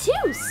 It's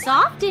too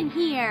soft in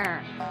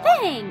here.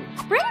 Thing,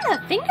 bring the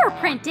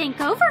fingerprint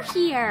ink over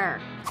here.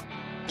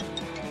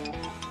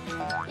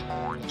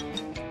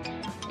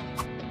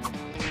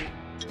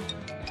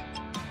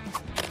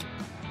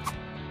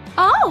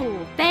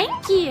 Oh,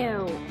 thank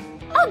you.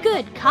 A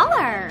good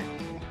color.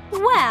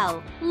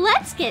 Well,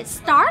 let's get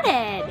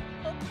started.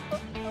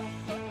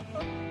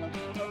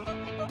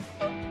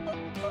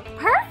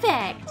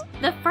 Perfect!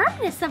 The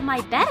firmness of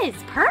my bed is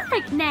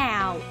perfect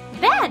now.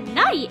 Bad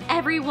night,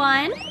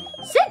 everyone.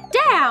 Sit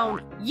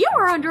down. You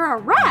are under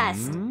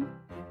arrest.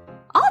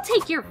 I'll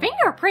take your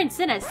fingerprints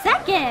in a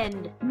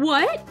second.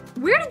 What?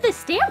 Where did the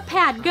stamp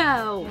pad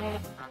go?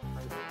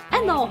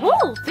 And the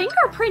whole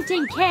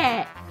fingerprinting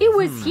kit. It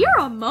was here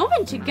a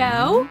moment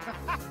ago.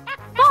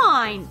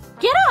 Fine.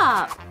 Get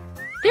up.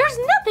 There's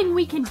nothing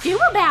we can do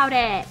about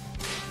it.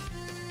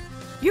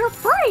 You're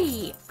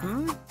free.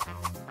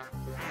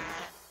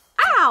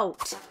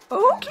 Out.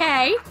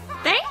 Okay.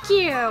 Thank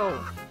you.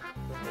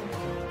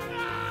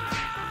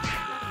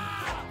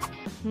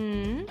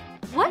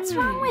 What's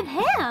wrong with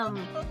him?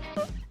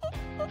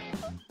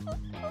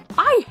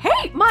 I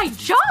hate my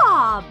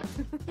job!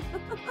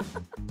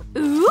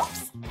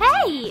 Oops!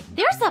 Hey,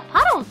 there's a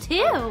puddle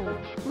too.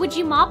 Would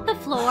you mop the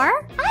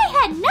floor? I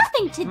had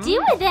nothing to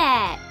do with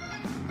it.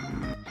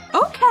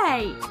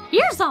 Okay,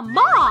 here's a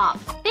mop.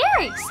 Fair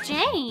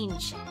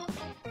exchange.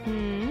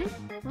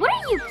 What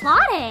are you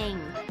plotting?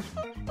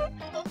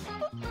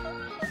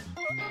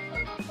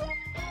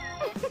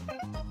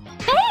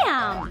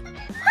 Bam!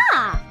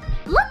 Huh!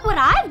 Look what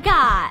I've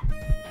got!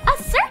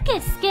 A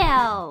circus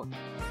skill!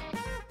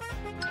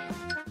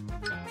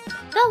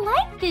 The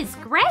length is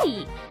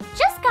great!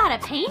 Just gotta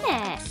paint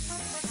it.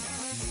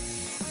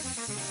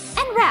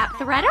 And wrap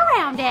thread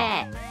around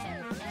it.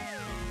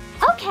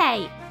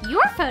 Okay,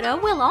 your photo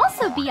will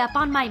also be up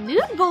on my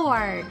mood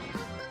board.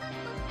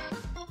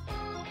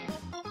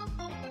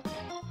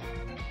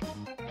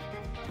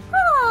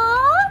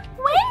 Aww!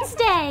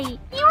 Wednesday!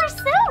 You are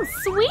so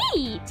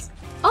sweet!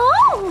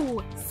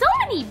 Oh! So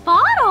many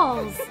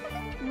bottles!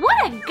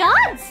 What a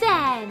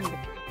godsend!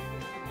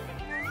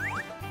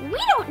 We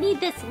don't need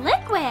this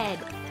liquid.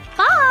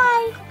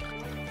 Bye!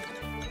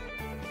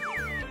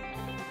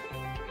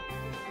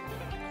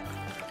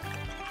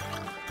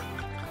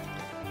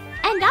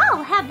 And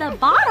I'll have the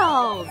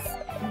bottles!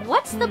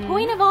 What's the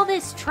point of all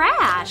this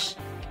trash?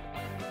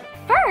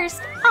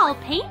 First, I'll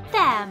paint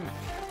them.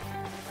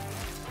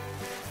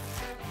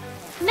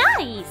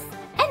 Nice!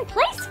 And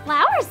place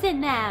flowers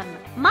in them.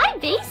 My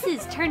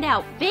vases turned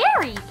out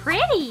very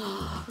pretty.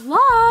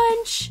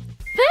 Lunch!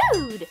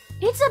 Food!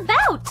 It's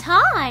about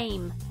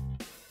time!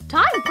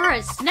 Time for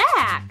a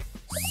snack!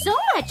 So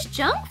much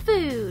junk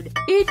food!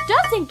 It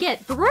doesn't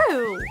get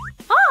through!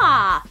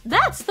 Ah,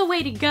 that's the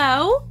way to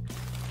go!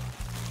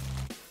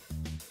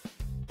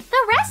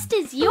 The rest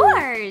is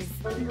yours!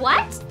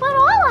 What? But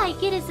all I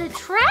get is a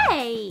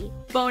tray!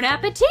 Bon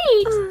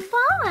appetit!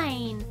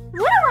 Fine!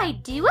 What do I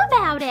do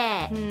about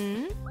it?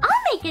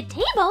 I'll make a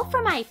table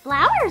for my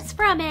flowers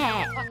from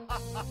it!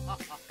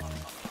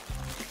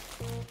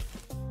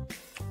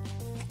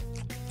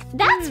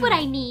 That's what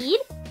I need!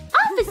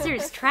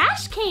 Officer's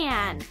trash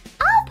can!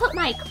 I'll put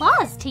my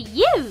claws to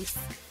use!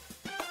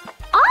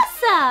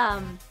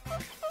 Awesome!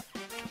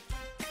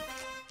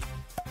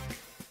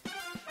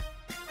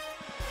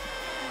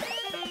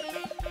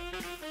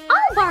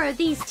 I'll borrow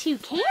these 2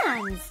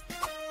 cans!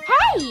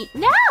 Hey,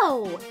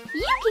 no!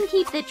 You can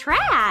keep the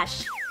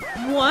trash!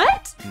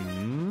 What?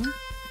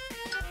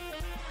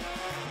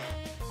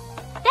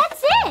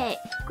 That's it!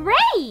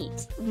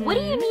 Great! What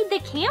do you need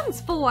the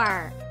cans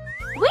for?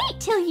 Wait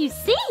till you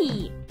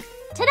see!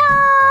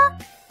 Ta-da!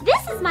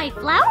 This is my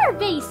flower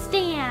vase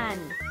stand!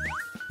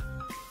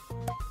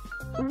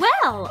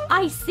 Well,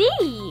 I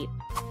see!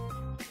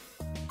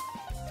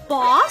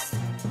 Boss?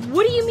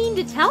 What do you mean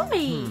to tell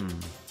me?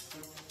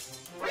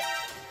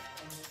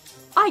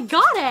 I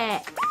got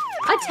it!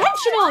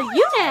 Attention all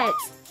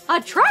units!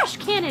 A trash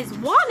can is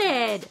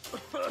wanted!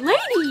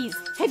 Ladies,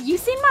 have you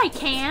seen my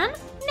can?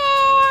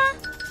 Nah!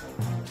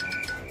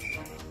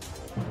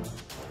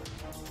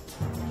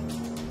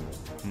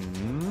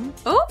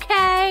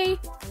 Okay!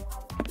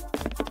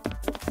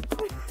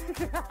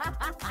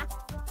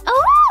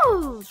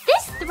 Oh!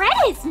 This thread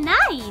is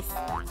nice!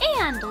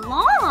 And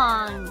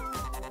long!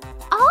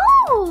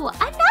 Oh!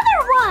 Another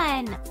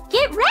one!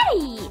 Get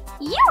ready!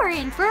 You are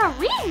in for a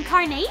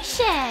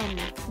reincarnation!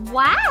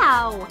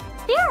 Wow!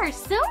 There are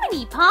so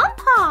many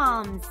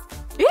pom-poms!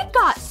 It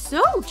got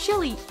so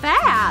chilly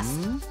fast!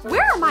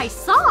 Where are my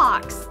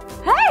socks?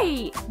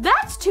 Hey!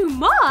 That's too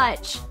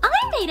much! I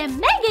made a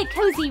mega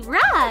cozy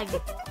rug!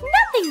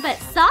 Nothing but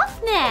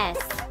softness!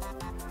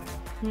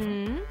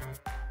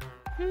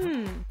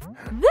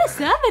 This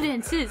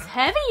evidence is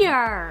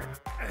heavier!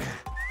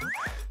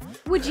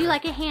 Would you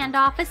like a hand,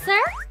 officer?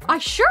 I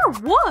sure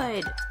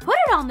would! Put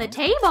it on the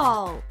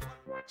table!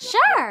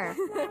 Sure!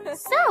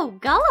 So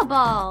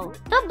gullible!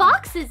 The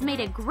boxes made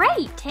a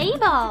great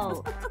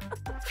table!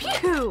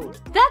 Phew!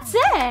 That's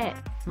it!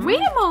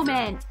 Wait a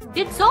moment!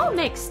 It's all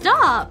mixed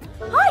up!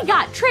 I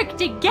got tricked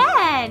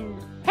again!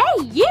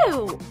 Hey,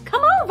 you!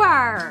 Come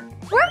over!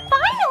 We're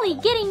finally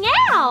getting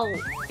out!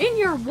 In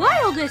your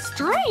wildest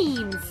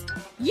dreams!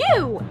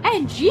 You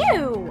and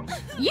you!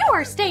 You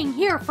are staying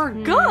here for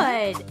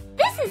good!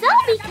 This is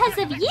all because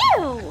of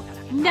you!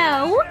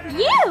 No,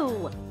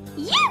 you!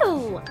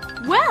 You!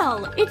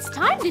 Well, it's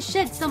time to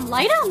shed some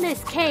light on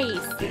this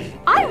case.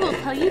 I will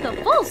tell you the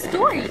full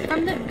story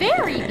from the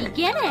very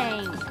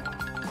beginning.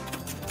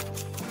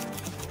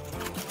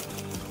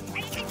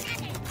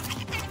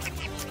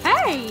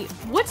 Hey,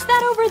 what's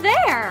that over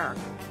there?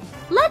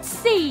 Let's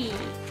see.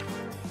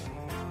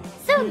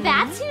 So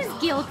that's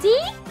who's guilty?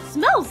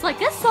 Smells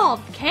like a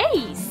solved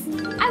case.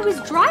 I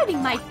was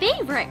driving my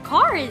favorite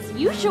car as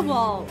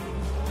usual,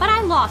 but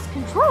I lost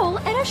control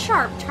at a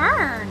sharp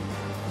turn.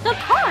 The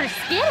car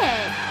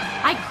skidded.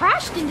 I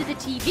crashed into the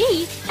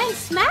TV and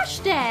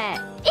smashed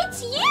it.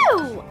 It's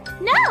you!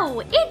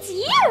 No, it's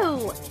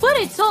you! But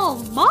it's all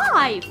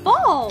my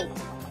fault.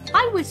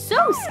 I was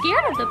so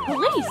scared of the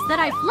police that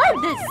I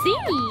fled the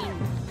scene.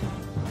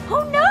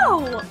 Oh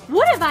no!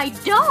 What have I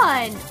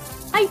done?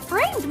 I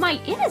framed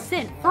my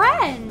innocent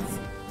friends.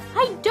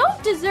 I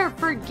don't deserve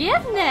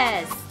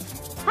forgiveness.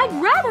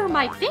 I'd rather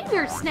my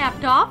finger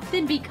snapped off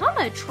than become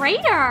a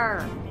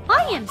traitor.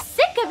 I am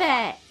sick of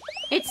it.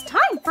 It's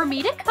time for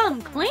me to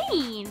come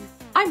clean.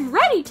 I'm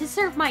ready to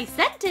serve my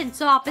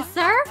sentence,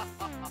 officer.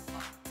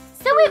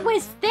 So it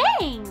was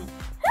Thing.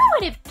 Who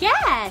would have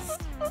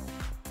guessed?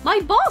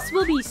 My boss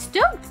will be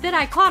stoked that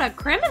I caught a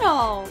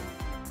criminal.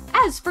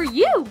 As for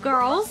you,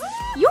 girls,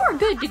 you're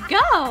good to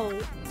go.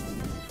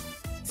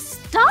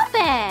 Stop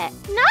it!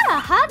 Not a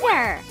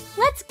hugger.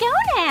 Let's go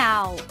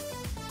now.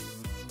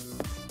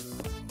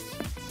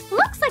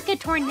 Looks like a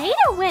tornado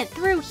went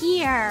through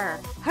here.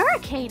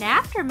 Hurricane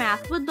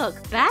aftermath would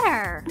look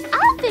better.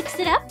 I'll fix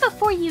it up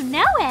before you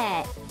know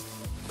it.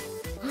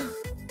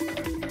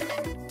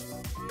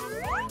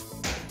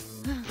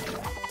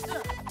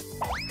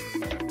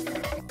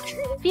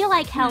 Feel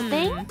like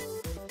helping?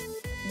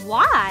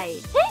 Why?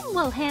 Thing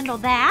will handle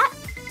that.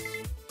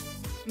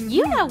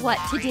 You know what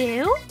to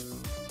do.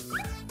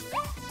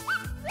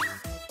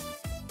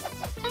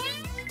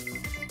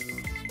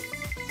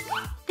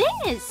 Thing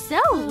is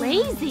so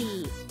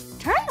lazy.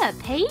 Turn the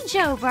page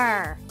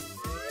over.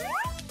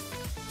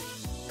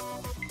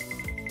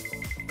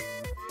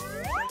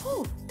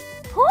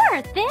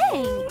 Poor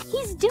Thing.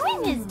 He's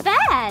doing his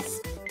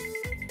best.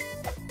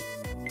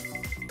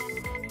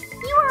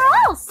 You are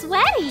all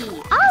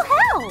sweaty. I'll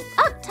help.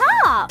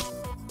 off.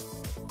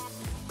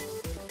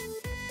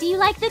 Do you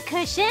like the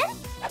cushion?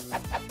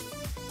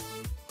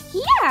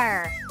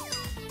 Here.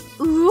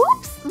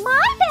 Oops,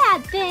 my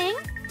bad thing.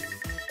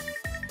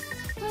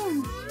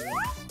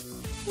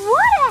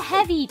 What a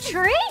heavy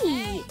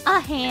tree! A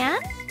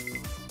hand?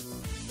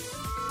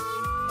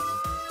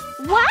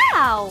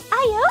 Wow,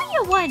 I owe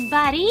you one,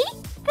 buddy.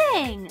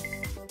 Thing.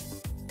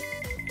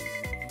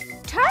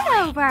 Turn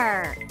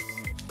over.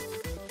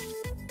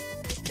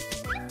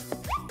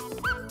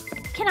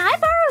 Can I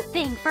borrow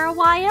Thing for a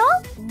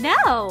while?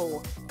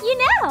 No. You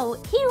know,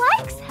 he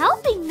likes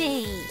helping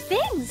me.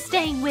 Thing's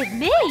staying with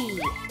me.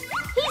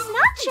 He's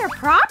not your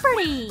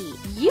property.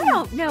 You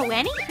don't know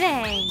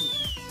anything.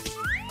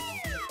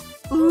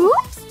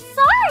 Oops,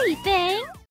 sorry, Thing.